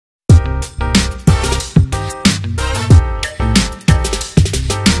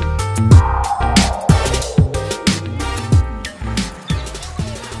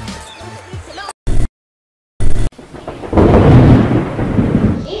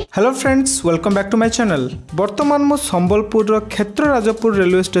Hello friends, welcome back to my channel. वर्तमान मु संबलपुर क्षेत्र राजपुर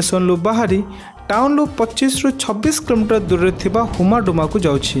रेलवे स्टेशन लु बाहरी टाउन लु 25 रु 26 किलोमीटर दूर थिबा हुमा डुमा को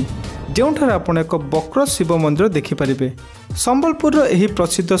जाउछि, जेउठार आपण एक वक्र शिव मंदिर देखि परिबे। संबलपुर एही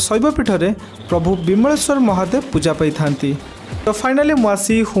प्रसिद्ध शैवपीठ रे प्रभु विमलेश्वर महादेव पूजा पाई थांती। तो फाइनली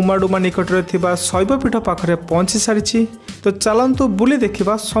मुआसी हुमा डुमा निकट रे थिबा शैवपीठ पाखरे पहुंची सारिछि। तो चलंतु बुली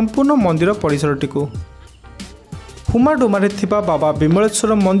देखिबा संपूर्ण मंदिर परिसरटी को। हुमा डुमारे थिबा बाबा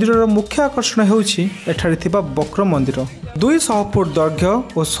विमलेश्वर मंदिर मुख्य आकर्षण हेउछि एठारे थिबा वक्र मंदिर। 200 फुट दैर्घ्य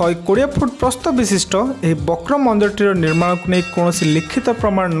और 120 फुट प्रस्थ विशिष्ट एही वक्र मंदिरटीर निर्माण को नहीं कौनसी लिखित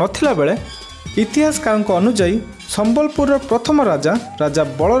प्रमाण नथिला बेले इतिहासकार अनुजाई संबलपुर प्रथम राजा राजा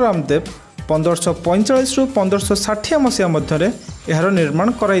बलराम देव 1545 रु 1560 मसीहा मध्य यार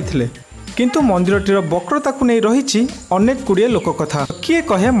निर्माण कराइथिले। किंतु मंदिरटीर वक्रता को नहीं रही अनेक गुड़िए लोक कथा। किए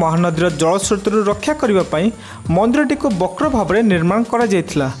कहे महानदीर जलस्रोत रक्षा करने मंदिरटी को वक्र भाव में निर्माण करा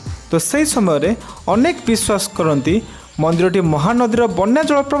जायथिला। तो सही समय अनेक विश्वास करती मंदिरटी महानदीर बन्या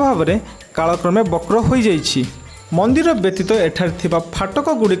जल प्रभाव में कालक्रमे वक्र हो जाइछि। मंदिर व्यतीत एठारे थिबा फाटक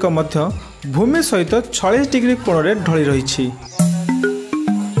गुड़िक मध्य भूमि सहित 46 डिग्री कोण में ढली रही।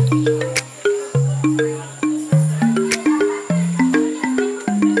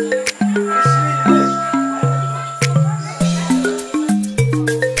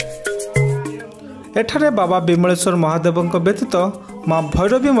 एठारे बाबा विमलेश्वर महादेव व्यतीत माँ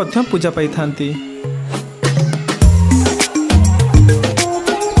भैरवी मध्य पूजा पाई थांती।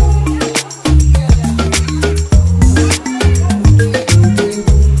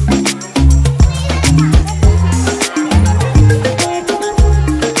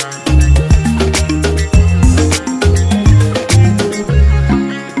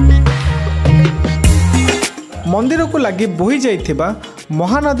 मंदिर को लगी बोही जाइथिबा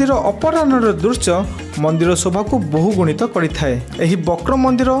महानदीर अपराह्नर दृश्य मंदिर शोभा को बहुगुणित करिथाए। एही वक्र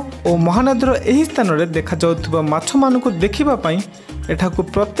मंदिर और महानदीर एही स्थान में देखा जाउथिबा माछ मानकु देखिबा पई एठाकु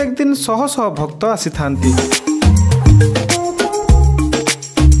प्रत्येक दिन शह शह भक्त आसी थांती।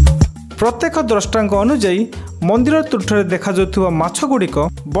 प्रत्येक द्रष्टांक अनुजाई मंदिर तुठरे देखा जाउथिबा माछ गुड़िक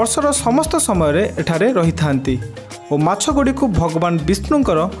वर्षर समस्त समय एठारे रही थांती और माछ गुड़ी को भगवान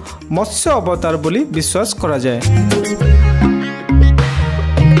विष्णुंकर मत्स्य अवतार बोली विश्वास करा जाए।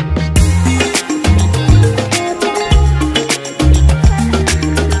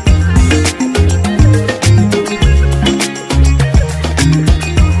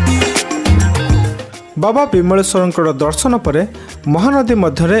 बाबा विमलेश्वर दर्शन पर महानदी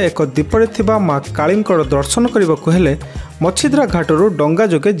मध्य एक दीपरे थिबा माँ काली दर्शन करने को हेले मछिद्रा घाटरू डंगा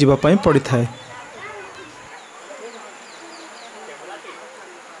जोगे जीवाई पड़ी थाए।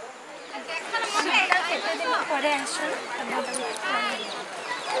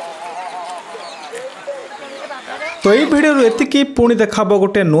 तो ये वीडियो एतिकी पुणी देखाबो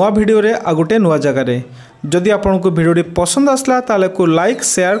गोटे नुआ वीडियो रे आ गोटे नुआ जगह रे। जदि आपको वीडियोटी पसंद आसला ताले को लाइक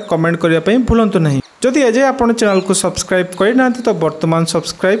शेयर कमेंट करने पे भूलंतु नहीं। जदि एजे आपण चैनल को सब्सक्राइब करना तो वर्तमान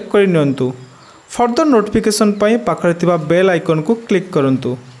सब्सक्राइब कर नियंतु। फर्दर नोटिफिकेशन पाई पाखरे थिबा बेल आइकन को क्लिक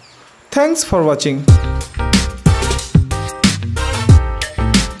करंतु। Thanks for watching.